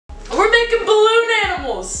making balloon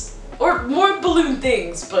animals. Or more balloon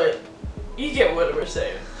things, but you get what we're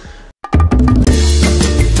saying.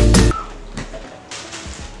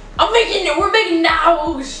 We're making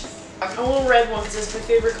nows. I want a little red one because it's my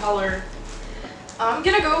favorite color. I'm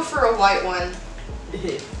gonna go for a white one.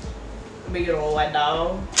 Make it all white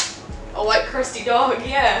dog. A white crusty dog,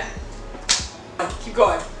 yeah. Keep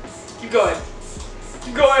going. Keep going.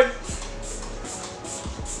 Keep going.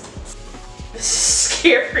 This is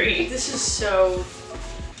scary. This is so...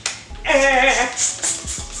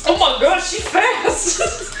 Oh my gosh, she's fast.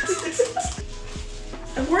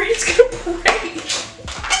 I'm worried it's gonna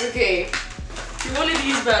break. Okay, do one of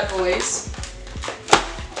these bad boys.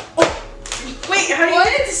 Oh, wait, how do you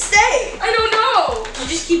get it to stay? I don't know. You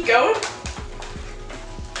just keep going?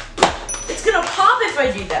 It's gonna pop if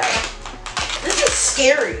I do that. This is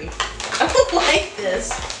scary. I don't like this.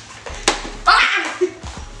 Ah!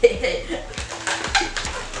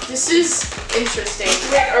 This is interesting.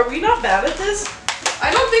 Wait, are we not bad at this? I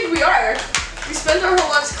don't think we are. We spent our whole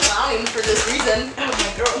lives clowning for this reason. Oh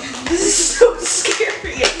my god. This is so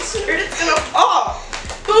scary. I'm scared it's gonna pop.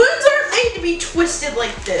 Balloons aren't made to be twisted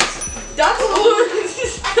like this. That's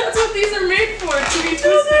what these are made for, to be twisted.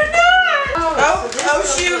 No, they're not. Oh, Oh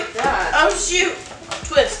shoot. Like that. Oh shoot.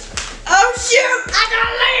 Twist. Oh shoot. I got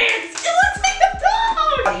legs. It looks like a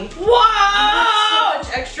dog. Wow. So much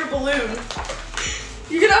extra balloon.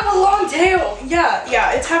 You're gonna have a long tail.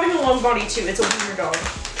 Yeah, it's having a long body too. It's a wiener dog.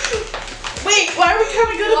 Wait, why are we kind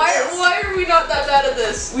of good at this? Why are we not that bad at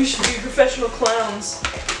this? We should be professional clowns.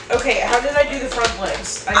 Okay, how did I do the front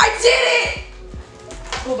legs? I did it!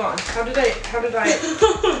 Hold on, how did I?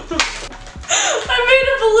 I made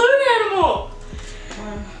a balloon animal!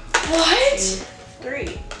 1, What? 2,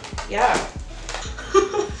 3. Yeah.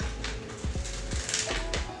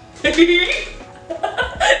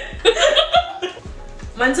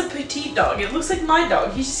 Mine's a petite dog. It looks like my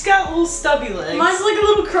dog. He's just got little stubby legs. Mine's like a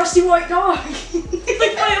little crusty white dog.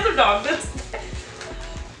 Like my other dog. That's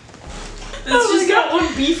just got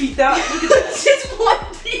one beefy thigh. Look at that. Just one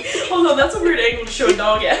piece. Hold on, that's a weird angle to show a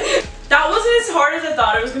dog at. That wasn't as hard as I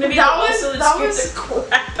thought it was gonna be. That also was the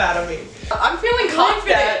crap out of me. I'm feeling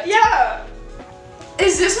confident. Yeah.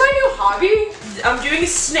 Is this my new hobby? I'm doing a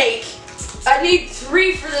snake. I need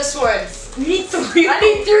 3 for this one. You need 3. I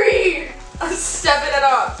need 3. I'm stepping it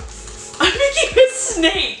up. I'm making a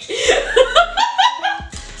snake.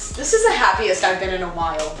 This is the happiest I've been in a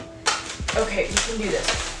while. Okay, we can do this.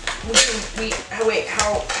 Wait,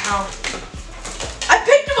 how? I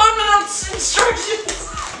picked one without instructions.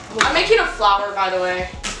 I'm making a flower, by the way.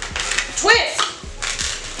 Twist!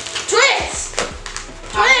 Twist!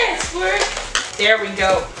 Twist! There we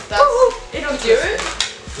go. It'll do it?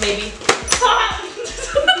 Maybe.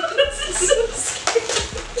 This is so scary.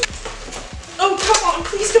 Oh, come on,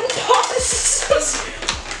 please don't pause. This is so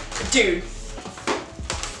scary. Dude.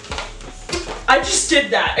 I just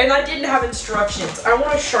did that, and I didn't have instructions. I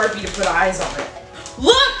want a Sharpie to put eyes on it.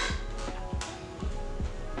 Look!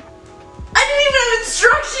 I didn't even have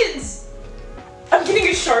instructions! I'm getting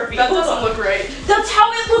a Sharpie. That doesn't look right. That's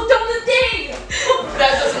how it looked on the thing!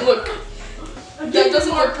 That doesn't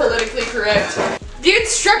look politically correct. The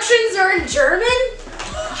instructions are in German?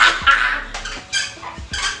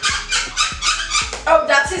 Oh,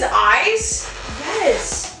 that's his eyes?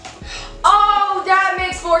 Yes. Oh, that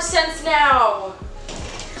makes more sense now.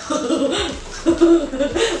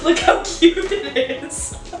 Look how cute it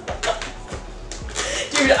is.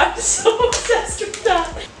 Dude, I'm so obsessed with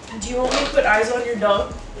that. Do you want me to put eyes on your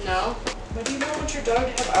dog? No. Why do you not want your dog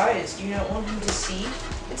to have eyes? Do you not want him to see?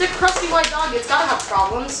 It's a crusty white dog. It's gotta have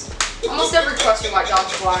problems. Almost every crusty white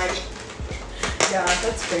dog's blind. Yeah,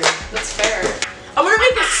 that's fair. That's fair. I'm gonna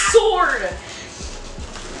make a sword.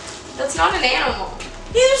 That's not an animal.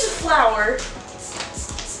 Yeah, there's a flower.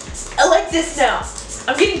 I like this now.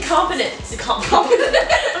 I'm getting confident.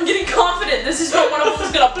 I'm getting confident. This is when one of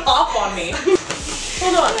them's gonna pop on me.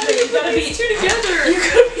 Hold on. You gotta be two together. You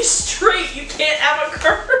gotta be straight. You can't have a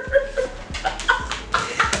curve.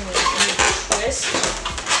 Twist.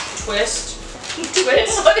 Twist.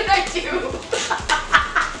 Twist. What did I do?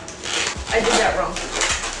 I did that wrong.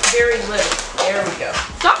 Very little. There we go.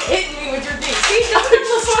 Stop hitting me with your thing. See,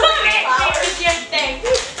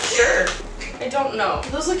 Sure. I don't know.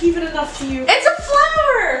 Those look even enough to you. It's a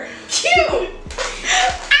flower! Cute!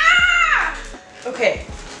 Ah! Okay.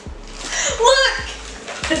 Look!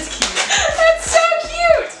 That's cute. That's so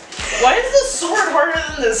cute! Why is the sword harder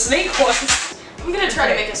than the snake was? I'm gonna try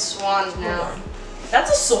to make a swan now.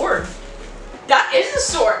 That's a sword. That is a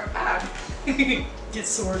sword. Ah. Get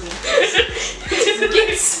sworded.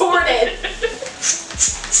 Get sorted.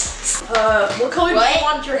 What color do you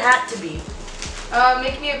want your hat to be?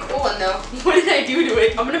 Make me a cool one though. What did I do to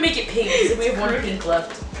it? I'm gonna make it pink because we have one pink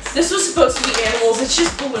left. This was supposed to be animals, it's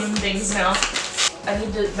just balloon things now. I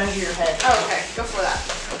need to measure your head. Oh, okay. Go for that.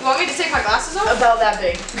 You want me to take my glasses off? About that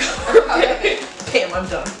big. About that big. Bam, I'm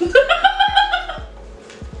done.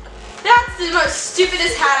 That's the most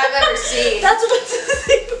stupidest hat I've ever seen. That's what this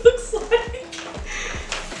thing looks like.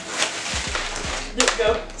 There we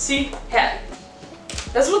go. See? Hat.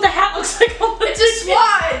 That's what the hat looks like on the It's a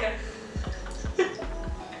swan!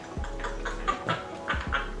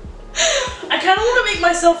 I kind of want to make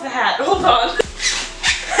myself a hat. Hold on.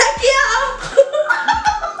 Heck yeah!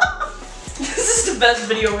 This is the best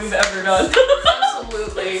video we've ever done.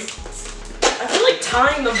 Absolutely. I feel like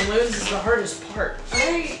tying the balloons is the hardest part.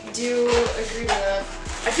 I do agree with that.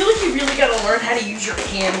 I feel like you really gotta learn how to use your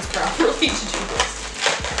hands properly to do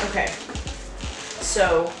this. Okay.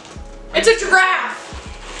 So. It's a giraffe!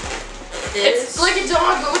 It's It's like a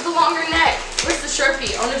dog, but with a longer neck. Where's the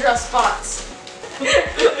Sharpie? I want to draw spots. The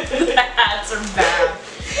hats are bad.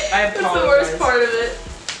 I apologize. That's the worst part of it.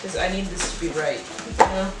 Because I need this to be right.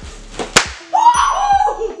 Yeah.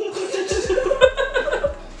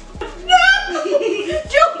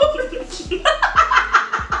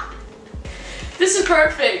 This is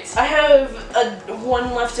perfect. I have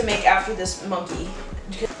one left to make after this monkey.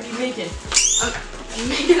 What are you making? I'm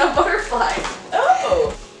making a butterfly.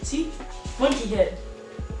 Oh! See? Monkey head.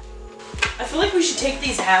 I feel like we should take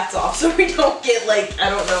these hats off so we don't get, like, I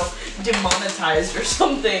don't know, demonetized or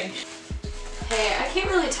something. Hey, I can't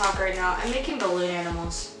really talk right now. I'm making balloon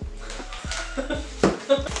animals.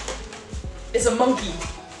 It's a monkey.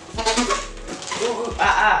 Ooh,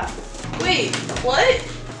 Wait, what?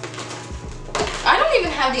 I don't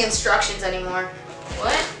even have the instructions anymore.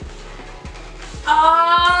 What?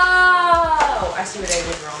 Oh! I see what I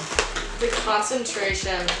did wrong. The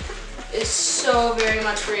concentration is so very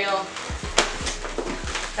much real.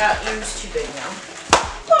 That ear's too big now.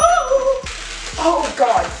 Oh! Oh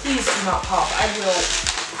god, please do not pop. I will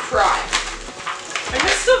Cry. I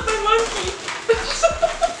messed up my monkey.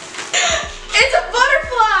 It's a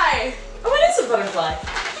butterfly! Oh, it is a butterfly.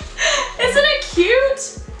 Isn't it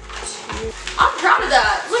cute? I'm proud of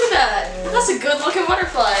that. Look at that. That's a good looking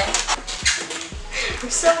butterfly. We're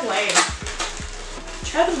so lame.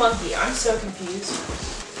 Try the monkey. I'm so confused.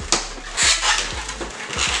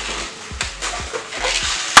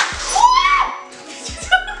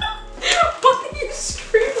 Why do you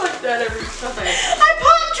scream like that every time? I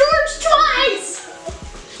popped George twice!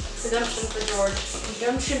 Redemption for George.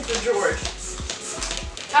 Redemption for George.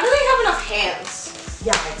 How do they have enough hands?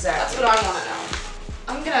 Yeah, That's exactly. what I want to know.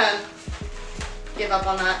 I'm gonna give up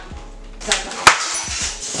on that.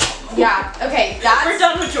 Yeah, okay, that's... We're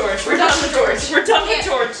done with George. We're done with George. We're done with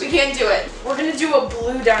George. We can't do it. We're gonna do a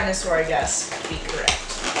blue dinosaur, I guess. To be correct.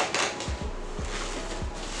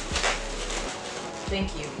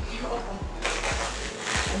 Thank you. You're welcome.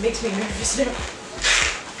 It makes me nervous now.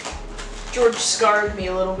 George scarred me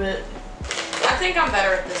a little bit. I think I'm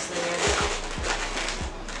better at this than you.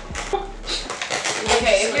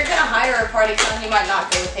 Okay, if you're gonna hire a party clown, you might not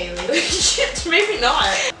go with Hailey. Shit, maybe not.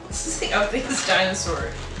 This is the ugliest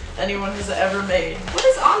dinosaur anyone has ever made. What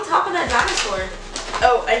is on top of that dinosaur?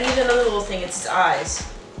 Oh, I need another little thing. It's his eyes.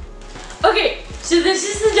 Okay, so this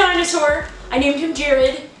is the dinosaur. I named him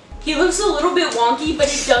Jared. He looks a little bit wonky, but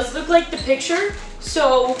he does look like the picture.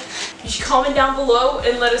 So you should comment down below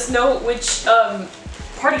and let us know which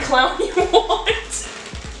party clown you want.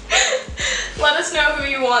 Let us know who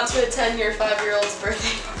you want to attend your 5-year-old's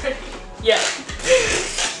birthday party. Yeah.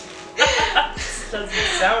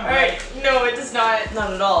 Doesn't sound right. No, it does not.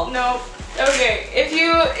 Not at all. No. Okay, if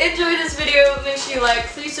you enjoyed this video, make sure you like,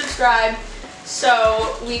 please subscribe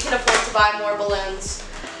so we can afford to buy more balloons.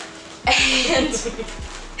 And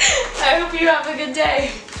I hope you have a good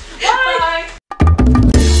day. Bye!